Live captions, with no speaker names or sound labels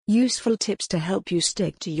Useful tips to help you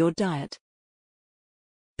stick to your diet.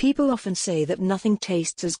 People often say that nothing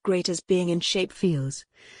tastes as great as being in shape feels.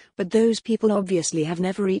 But those people obviously have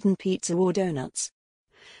never eaten pizza or donuts.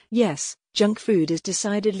 Yes, junk food is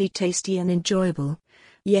decidedly tasty and enjoyable.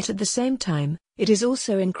 Yet at the same time, it is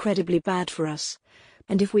also incredibly bad for us.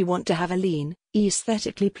 And if we want to have a lean,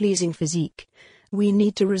 aesthetically pleasing physique, we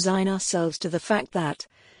need to resign ourselves to the fact that,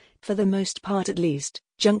 for the most part at least,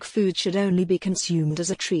 junk food should only be consumed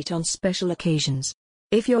as a treat on special occasions.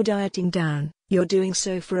 If you're dieting down, you're doing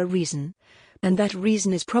so for a reason. And that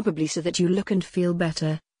reason is probably so that you look and feel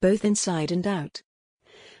better, both inside and out.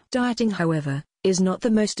 Dieting, however, is not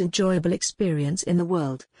the most enjoyable experience in the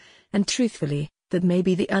world. And truthfully, that may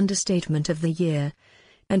be the understatement of the year.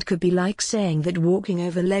 And could be like saying that walking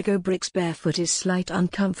over Lego bricks barefoot is slight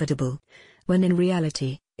uncomfortable, when in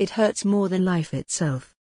reality, it hurts more than life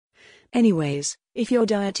itself. Anyways, if you're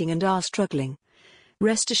dieting and are struggling,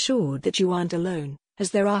 rest assured that you aren't alone,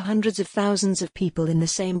 as there are hundreds of thousands of people in the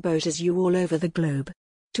same boat as you all over the globe.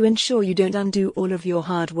 To ensure you don't undo all of your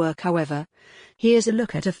hard work, however, here's a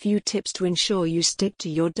look at a few tips to ensure you stick to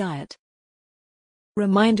your diet.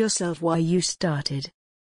 Remind yourself why you started.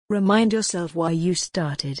 Remind yourself why you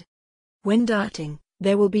started. When dieting,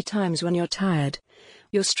 there will be times when you're tired,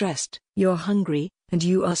 you're stressed, you're hungry, and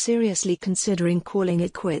you are seriously considering calling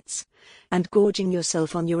it quits, and gorging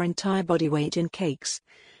yourself on your entire body weight in cakes,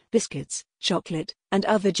 biscuits, chocolate, and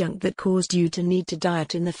other junk that caused you to need to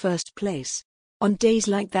diet in the first place. On days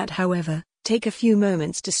like that, however, take a few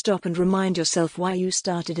moments to stop and remind yourself why you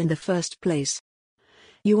started in the first place.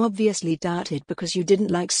 You obviously dieted because you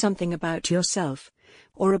didn't like something about yourself,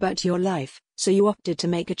 or about your life, so you opted to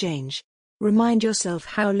make a change. Remind yourself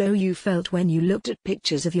how low you felt when you looked at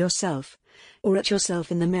pictures of yourself, or at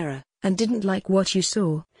yourself in the mirror, and didn't like what you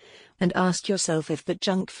saw. And ask yourself if that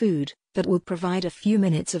junk food, that will provide a few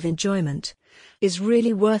minutes of enjoyment, is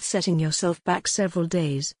really worth setting yourself back several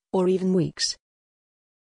days, or even weeks.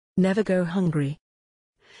 Never go hungry.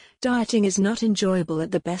 Dieting is not enjoyable at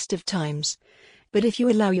the best of times. But if you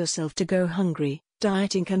allow yourself to go hungry,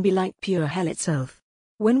 dieting can be like pure hell itself.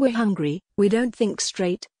 When we're hungry, we don't think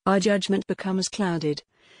straight, our judgment becomes clouded,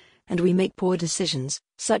 and we make poor decisions,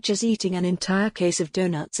 such as eating an entire case of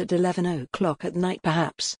donuts at 11 o'clock at night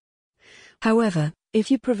perhaps. However, if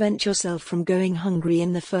you prevent yourself from going hungry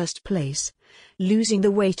in the first place, losing the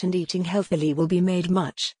weight and eating healthily will be made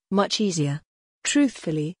much, much easier.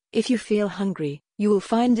 Truthfully, if you feel hungry, you will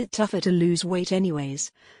find it tougher to lose weight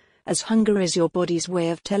anyways, as hunger is your body's way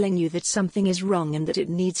of telling you that something is wrong and that it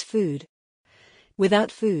needs food.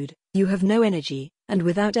 Without food, you have no energy, and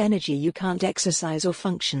without energy you can't exercise or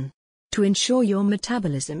function. To ensure your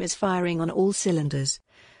metabolism is firing on all cylinders,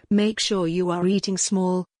 make sure you are eating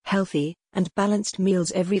small, healthy, and balanced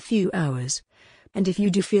meals every few hours. And if you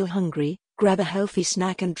do feel hungry, grab a healthy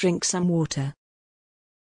snack and drink some water.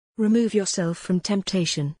 Remove yourself from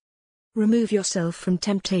temptation. Remove yourself from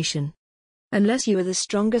temptation. Unless you are the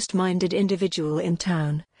strongest-minded individual in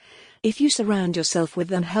town. If you surround yourself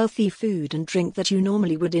with unhealthy food and drink that you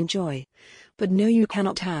normally would enjoy, but know you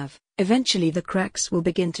cannot have, eventually the cracks will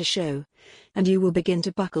begin to show, and you will begin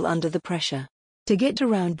to buckle under the pressure. To get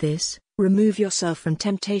around this, remove yourself from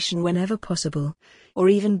temptation whenever possible, or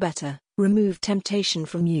even better, remove temptation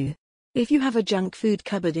from you. If you have a junk food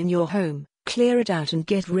cupboard in your home, clear it out and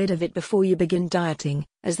get rid of it before you begin dieting,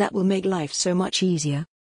 as that will make life so much easier.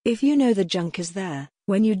 If you know the junk is there,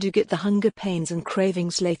 when you do get the hunger pains and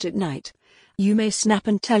cravings late at night, you may snap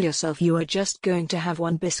and tell yourself you are just going to have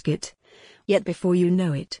one biscuit. Yet before you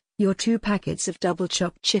know it, you're 2 packets of double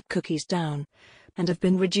chopped chip cookies down, and have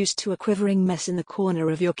been reduced to a quivering mess in the corner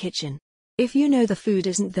of your kitchen. If you know the food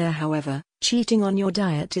isn't there, however, cheating on your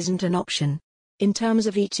diet isn't an option. In terms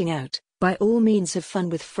of eating out, by all means have fun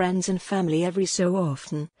with friends and family every so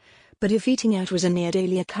often. But if eating out was a near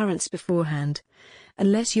daily occurrence beforehand,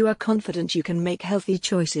 unless you are confident you can make healthy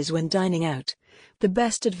choices when dining out, the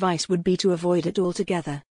best advice would be to avoid it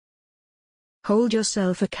altogether. Hold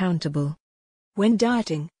yourself accountable. When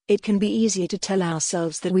dieting, it can be easier to tell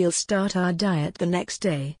ourselves that we'll start our diet the next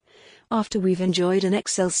day, after we've enjoyed an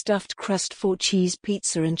XL stuffed crust 4 cheese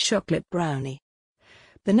pizza and chocolate brownie.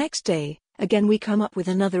 The next day, again we come up with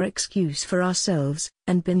another excuse for ourselves,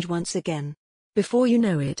 and binge once again. Before you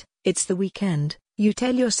know it, it's the weekend. You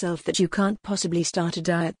tell yourself that you can't possibly start a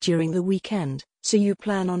diet during the weekend, so you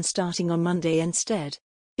plan on starting on Monday instead.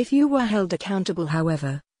 If you were held accountable,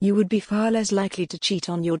 however, you would be far less likely to cheat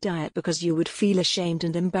on your diet because you would feel ashamed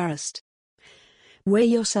and embarrassed. Weigh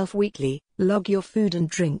yourself weekly, log your food and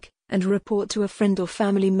drink, and report to a friend or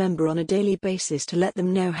family member on a daily basis to let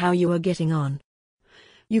them know how you are getting on.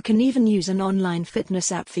 You can even use an online fitness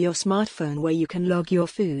app for your smartphone where you can log your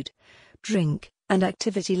food, drink, and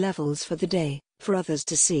activity levels for the day, for others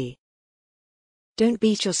to see. Don't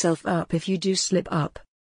beat yourself up if you do slip up.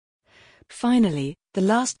 Finally, the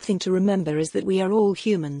last thing to remember is that we are all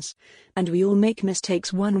humans, and we all make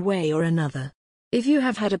mistakes one way or another. If you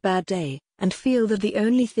have had a bad day, and feel that the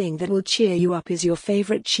only thing that will cheer you up is your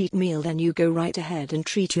favorite cheat meal, then you go right ahead and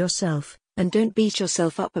treat yourself, and don't beat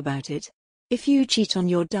yourself up about it. If you cheat on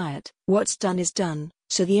your diet, what's done is done,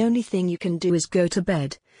 so the only thing you can do is go to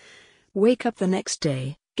bed. Wake up the next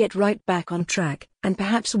day, get right back on track, and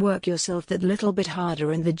perhaps work yourself that little bit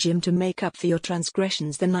harder in the gym to make up for your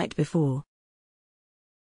transgressions the night before.